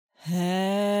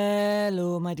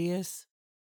Hello, my dears.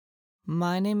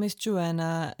 My name is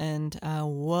Joanna, and I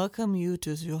welcome you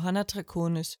to Johanna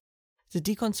Draconis, the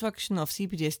Deconstruction of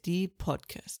CPTSD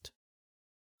podcast.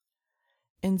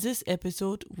 In this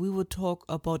episode, we will talk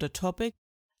about a topic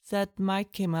that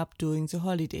might come up during the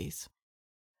holidays: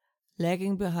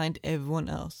 lagging behind everyone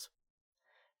else.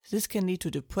 This can lead to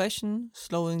depression,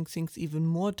 slowing things even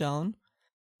more down,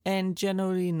 and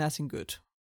generally nothing good.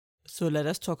 So let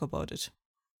us talk about it.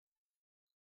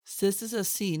 This is a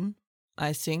scene,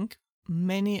 I think,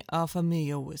 many are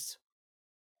familiar with.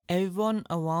 Everyone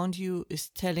around you is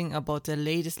telling about their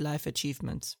latest life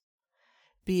achievements,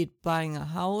 be it buying a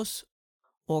house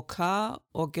or car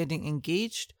or getting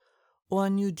engaged or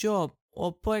a new job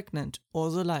or pregnant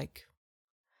or the like.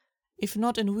 If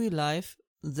not in real life,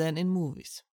 then in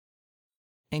movies.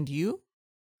 And you?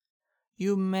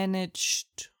 You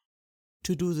managed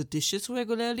to do the dishes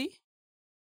regularly?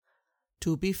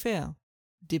 To be fair,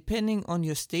 depending on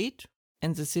your state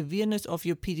and the severeness of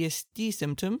your PTSD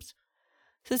symptoms,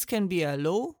 this can be a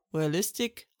low,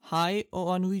 realistic, high,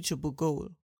 or unreachable goal.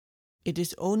 It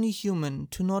is only human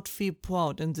to not feel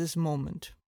proud in this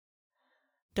moment.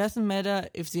 Doesn't matter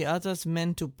if the others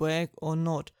meant to brag or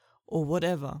not, or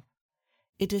whatever.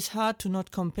 It is hard to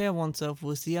not compare oneself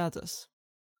with the others,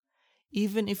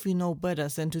 even if we know better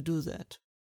than to do that.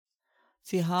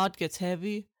 The heart gets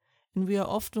heavy, and we are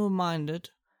often reminded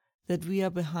that we are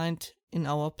behind in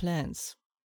our plans.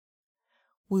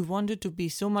 We wanted to be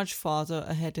so much farther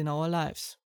ahead in our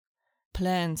lives.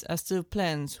 Plans are still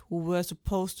plans who were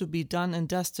supposed to be done and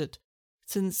dusted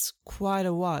since quite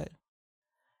a while,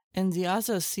 and the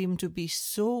others seem to be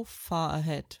so far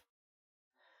ahead,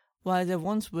 while they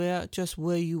once were just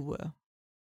where you were.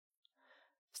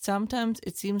 Sometimes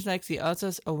it seems like the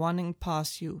others are running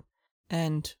past you,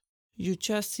 and you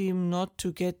just seem not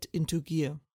to get into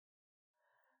gear.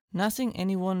 Nothing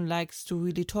anyone likes to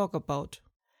really talk about.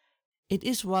 It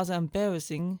is rather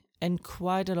embarrassing and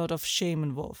quite a lot of shame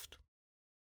involved.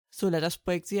 So let us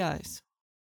break the ice.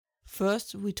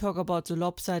 First, we talk about the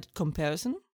lopsided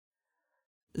comparison,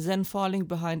 then falling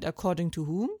behind according to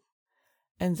whom,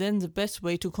 and then the best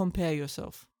way to compare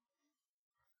yourself.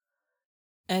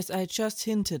 As I just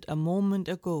hinted a moment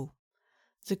ago,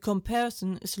 the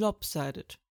comparison is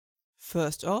lopsided.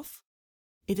 First off,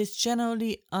 it is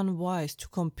generally unwise to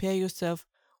compare yourself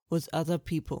with other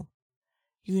people.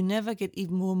 You never get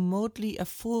even remotely a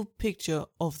full picture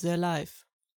of their life.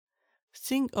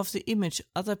 Think of the image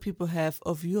other people have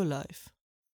of your life.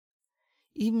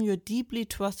 Even your deeply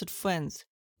trusted friends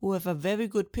who have a very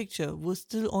good picture will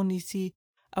still only see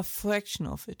a fraction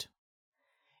of it.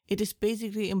 It is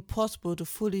basically impossible to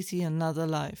fully see another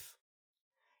life.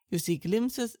 You see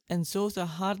glimpses, and those are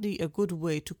hardly a good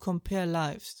way to compare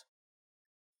lives.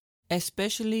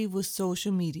 Especially with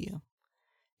social media.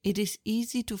 It is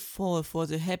easy to fall for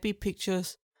the happy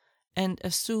pictures and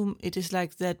assume it is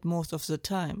like that most of the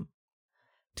time,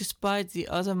 despite the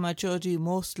other majority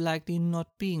most likely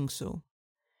not being so.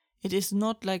 It is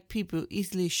not like people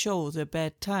easily show their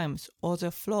bad times or their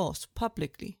flaws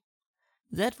publicly.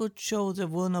 That would show their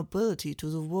vulnerability to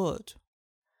the world,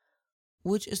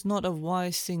 which is not a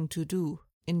wise thing to do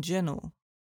in general.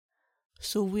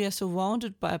 So we are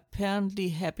surrounded by apparently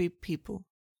happy people.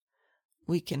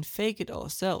 We can fake it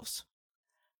ourselves,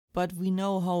 but we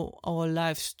know how our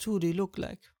lives truly look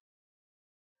like.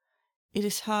 It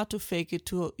is hard to fake it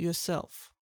to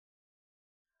yourself.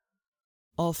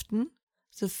 Often,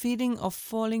 the feeling of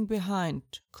falling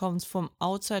behind comes from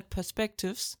outside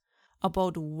perspectives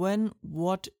about when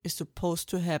what is supposed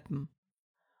to happen,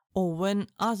 or when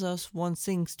others want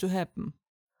things to happen.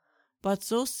 But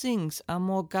those things are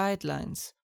more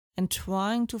guidelines, and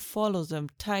trying to follow them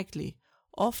tightly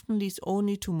often leads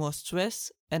only to more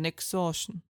stress and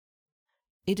exhaustion.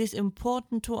 It is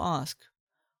important to ask,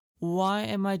 why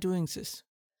am I doing this?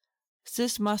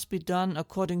 This must be done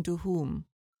according to whom?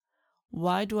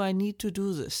 Why do I need to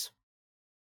do this?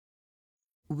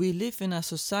 We live in a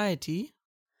society,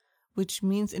 which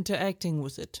means interacting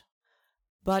with it.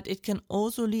 But it can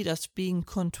also lead us being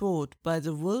controlled by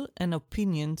the will and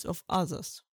opinions of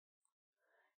others.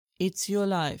 It's your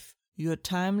life, your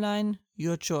timeline,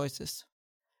 your choices.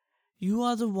 You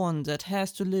are the one that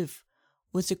has to live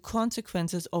with the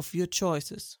consequences of your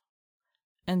choices.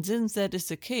 And since that is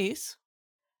the case,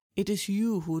 it is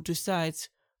you who decides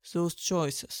those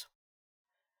choices.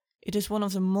 It is one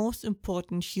of the most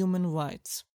important human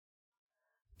rights,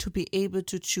 to be able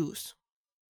to choose.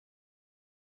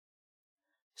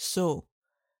 So,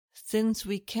 since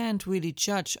we can't really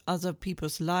judge other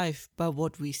people's life by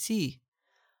what we see,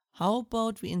 how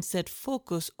about we instead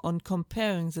focus on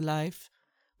comparing the life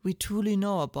we truly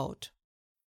know about,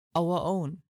 our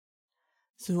own.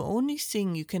 The only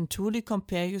thing you can truly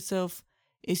compare yourself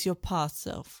is your past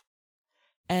self,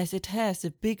 as it has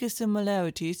the biggest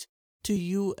similarities to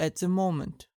you at the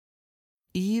moment,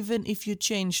 even if you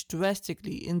changed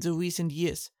drastically in the recent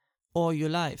years or your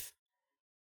life.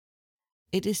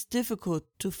 It is difficult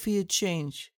to feel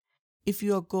change if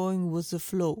you are going with the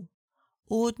flow.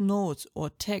 Old notes or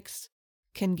texts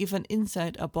can give an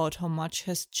insight about how much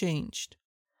has changed.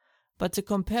 But the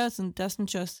comparison doesn't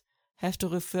just have to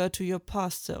refer to your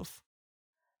past self.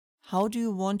 How do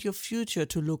you want your future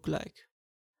to look like?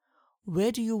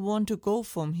 Where do you want to go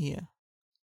from here?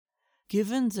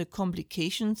 Given the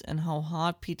complications and how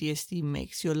hard PTSD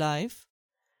makes your life,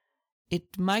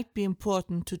 it might be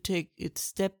important to take it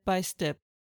step by step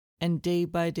and day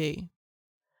by day.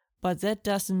 But that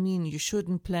doesn't mean you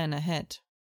shouldn't plan ahead.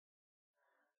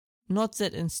 Not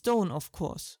set in stone, of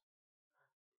course,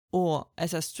 or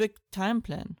as a strict time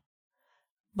plan,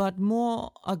 but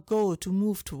more a goal to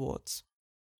move towards.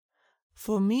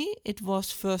 For me, it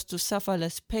was first to suffer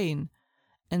less pain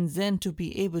and then to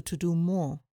be able to do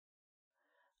more.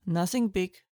 Nothing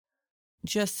big,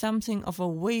 just something of a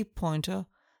waypointer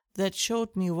that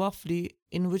showed me roughly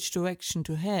in which direction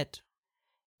to head.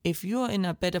 If you are in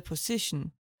a better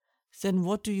position, then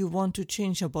what do you want to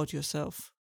change about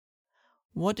yourself?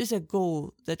 What is a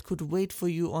goal that could wait for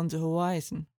you on the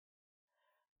horizon?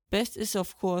 Best is,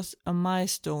 of course, a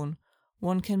milestone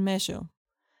one can measure,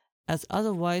 as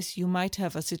otherwise you might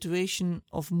have a situation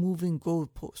of moving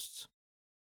goalposts.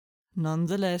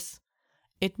 Nonetheless,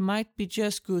 it might be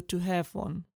just good to have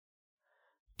one,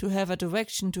 to have a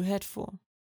direction to head for,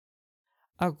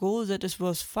 a goal that is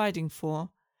worth fighting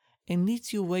for and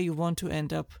leads you where you want to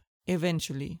end up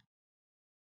eventually.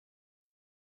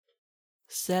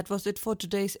 That was it for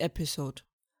today's episode.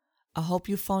 I hope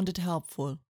you found it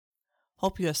helpful.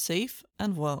 Hope you are safe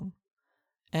and well.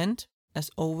 And,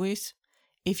 as always,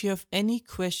 if you have any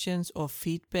questions or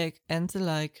feedback and the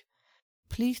like,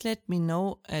 please let me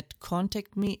know at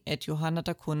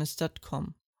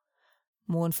contactme@johannadraconis.com.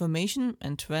 More information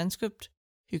and transcript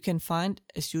you can find,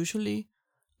 as usually,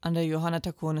 under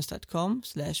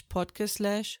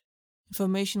johannadraconis.com/podcast/.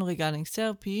 Information regarding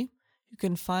therapy you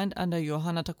can find under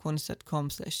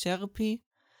johannadraconis.com/therapy,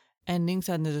 and links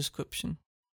are in the description.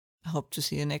 I hope to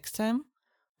see you next time.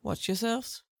 Watch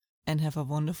yourselves and have a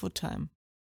wonderful time.